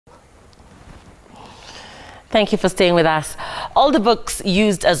Thank you for staying with us. All the books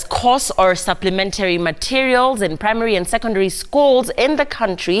used as course or supplementary materials in primary and secondary schools in the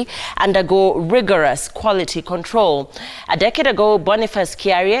country undergo rigorous quality control. A decade ago, Boniface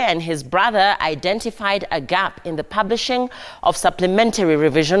Kiarie and his brother identified a gap in the publishing of supplementary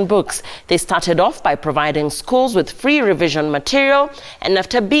revision books. They started off by providing schools with free revision material, and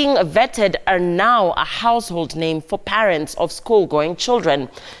after being vetted, are now a household name for parents of school-going children.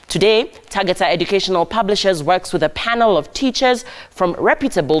 Today, Tageta Educational Publishers works with a panel of teachers from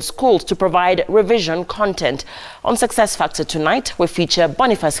reputable schools to provide revision content. On Success Factor tonight, we feature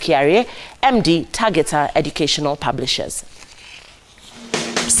Boniface Kiarie, MD, Tageta Educational Publishers.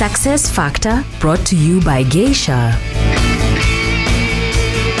 Success Factor brought to you by Geisha.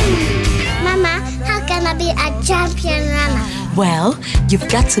 Mama, how can I be a champion runner? Well, you've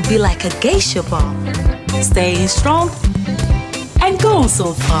got to be like a geisha ball. Stay strong and go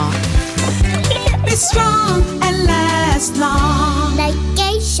so far. Be strong and last long. Like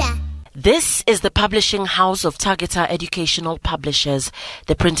geisha. This is the publishing house of Tageta Educational Publishers.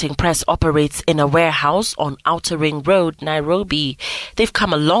 The printing press operates in a warehouse on Outer Ring Road, Nairobi. They've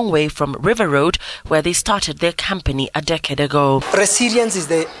come a long way from River Road, where they started their company a decade ago. Resilience is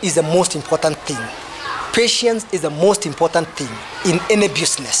the most important thing. Patience is the most important thing in any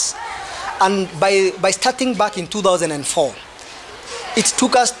business. And by starting back in 2004, it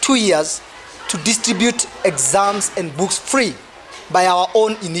took us 2 years to distribute exams and books free by our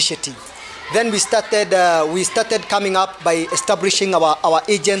own initiative. Then we started coming up by establishing our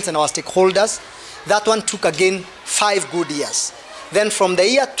agents and our stakeholders. That one took again 5 good years. Then from the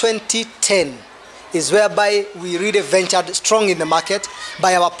year 2010 is whereby we really ventured strong in the market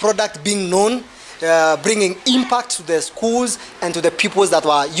by our product being known, bringing impact to the schools and to the pupils that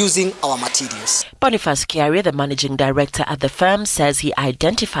were using our materials. Boniface Kiarie, the managing director at the firm, says he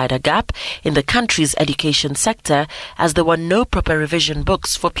identified a gap in the country's education sector as there were no proper revision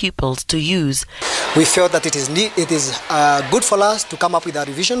books for pupils to use. We felt that it is good for us to come up with a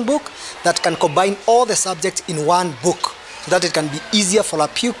revision book that can combine all the subjects in one book, so that it can be easier for a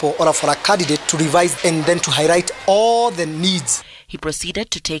pupil or for a candidate to revise and then to highlight all the needs. He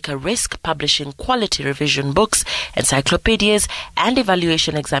proceeded to take a risk publishing quality revision books, encyclopedias, and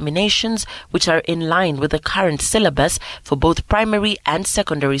evaluation examinations, which are in line with the current syllabus for both primary and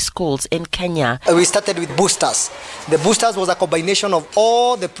secondary schools in Kenya. We started with boosters. The boosters was a combination of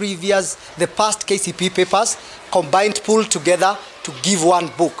all the past KCP papers combined, pulled together to give one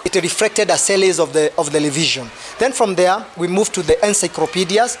book. It reflected the sellers of the revision. Then from there, we moved to the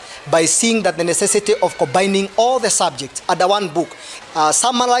encyclopedias by seeing that the necessity of combining all the subjects under one book,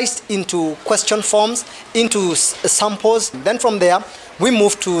 summarized into question forms, into samples. Then from there, we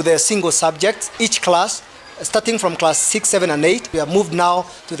moved to the single subjects, each class, starting from class 6, 7, and 8. We have moved now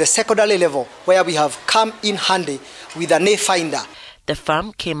to the secondary level, where we have come in handy with an A-finder. The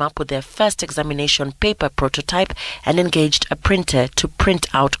firm came up with their first examination paper prototype and engaged a printer to print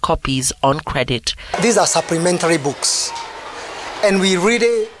out copies on credit. These are supplementary books, and we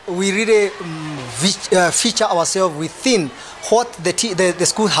really feature ourselves within what the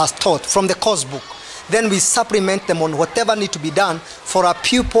school has taught from the course book. Then we supplement them on whatever needs to be done for a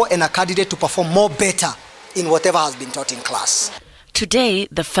pupil and a candidate to perform more better in whatever has been taught in class. Today,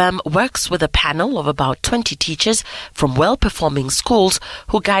 the firm works with a panel of about 20 teachers from well-performing schools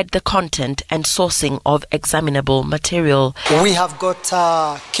who guide the content and sourcing of examinable material. We have got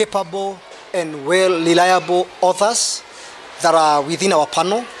capable and reliable authors that are within our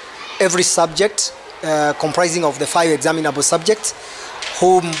panel. Every subject comprising of the 5 examinable subjects,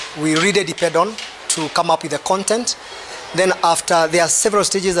 whom we really depend on to come up with the content. Then after, there are several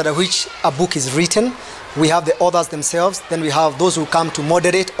stages at which a book is written. We have the authors themselves. Then we have those who come to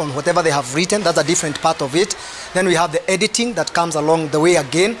moderate on whatever they have written. That's a different part of it. Then we have the editing that comes along the way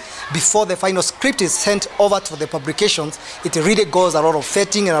again. Before the final script is sent over to the publications, it really goes a lot of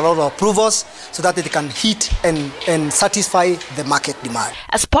vetting and a lot of approvals so that it can hit and satisfy the market demand.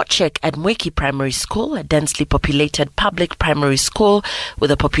 A spot check at Mweki Primary School, a densely populated public primary school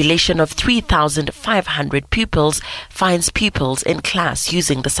with a population of 3,500 pupils, finds pupils in class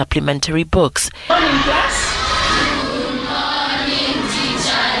using the supplementary books. Morning, class. Good morning,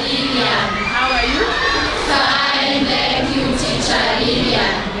 teacher Lillian. How are you? Fine, thank you, teacher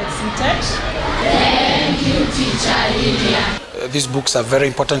Lillian. Get seated. Thank you, teacher Lillian. These books are very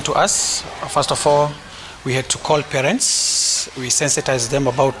important to us. First of all, we had to call parents. We sensitized them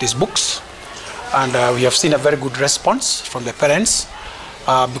about these books, and we have seen a very good response from the parents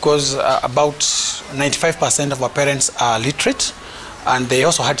because about 95% of our parents are literate, and they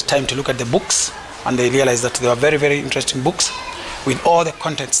also had time to look at the books, and they realized that they were very, very interesting books. with all the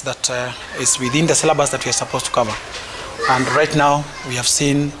contents that is within the syllabus that we are supposed to cover. And right now, we have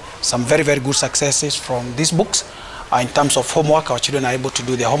seen some very, very good successes from these books. In terms of homework, our children are able to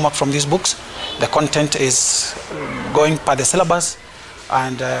do their homework from these books. The content is going per the syllabus.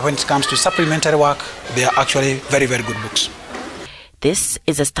 And when it comes to supplementary work, they are actually very, very good books. This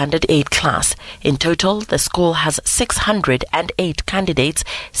is a Standard 8 class. In total, the school has 608 candidates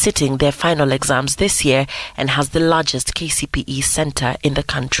sitting their final exams this year and has the largest KCPE center in the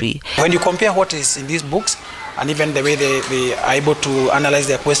country. When you compare what is in these books and even the way they are able to analyze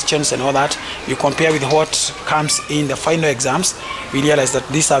their questions and all that, you compare with what comes in the final exams, we realize that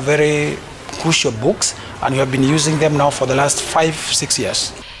these are very crucial books and we have been using them now for the last 5-6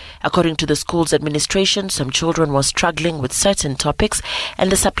 years. According to the school's administration, some children were struggling with certain topics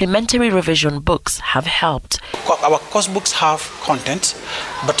and the supplementary revision books have helped. Our course books have content,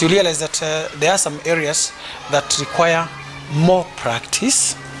 but you realize that there are some areas that require more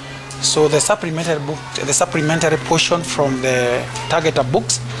practice. So the supplementary portion from the targeted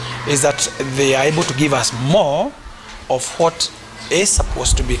books is that they are able to give us more of what is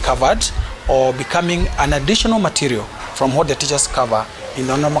supposed to be covered or becoming an additional material from what the teachers cover in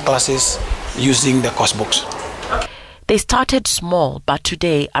the normal classes using the course books. They started small, but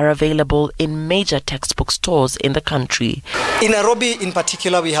today are available in major textbook stores in the country. In Nairobi in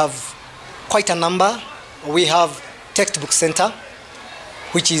particular, we have quite a number. We have Textbook Center,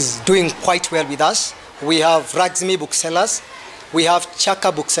 which is doing quite well with us. We have Ragsmi Booksellers. We have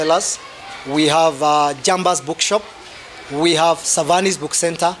Chaka Booksellers. We have Jamba's Bookshop. We have Savani's Book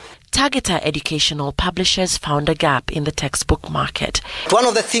Center. Targeter Educational Publishers found a gap in the textbook market. One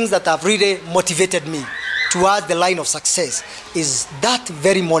of the things that have really motivated me towards the line of success is that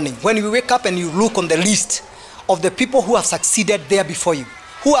very morning when you wake up and you look on the list of the people who have succeeded there before you,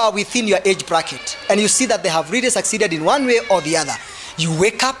 who are within your age bracket, and you see that they have really succeeded in one way or the other. You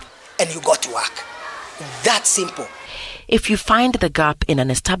wake up and you go to work. That simple. If you find the gap in an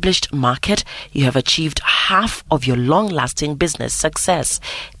established market, you have achieved half of your long-lasting business success.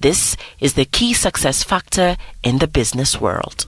 This is the key success factor in the business world.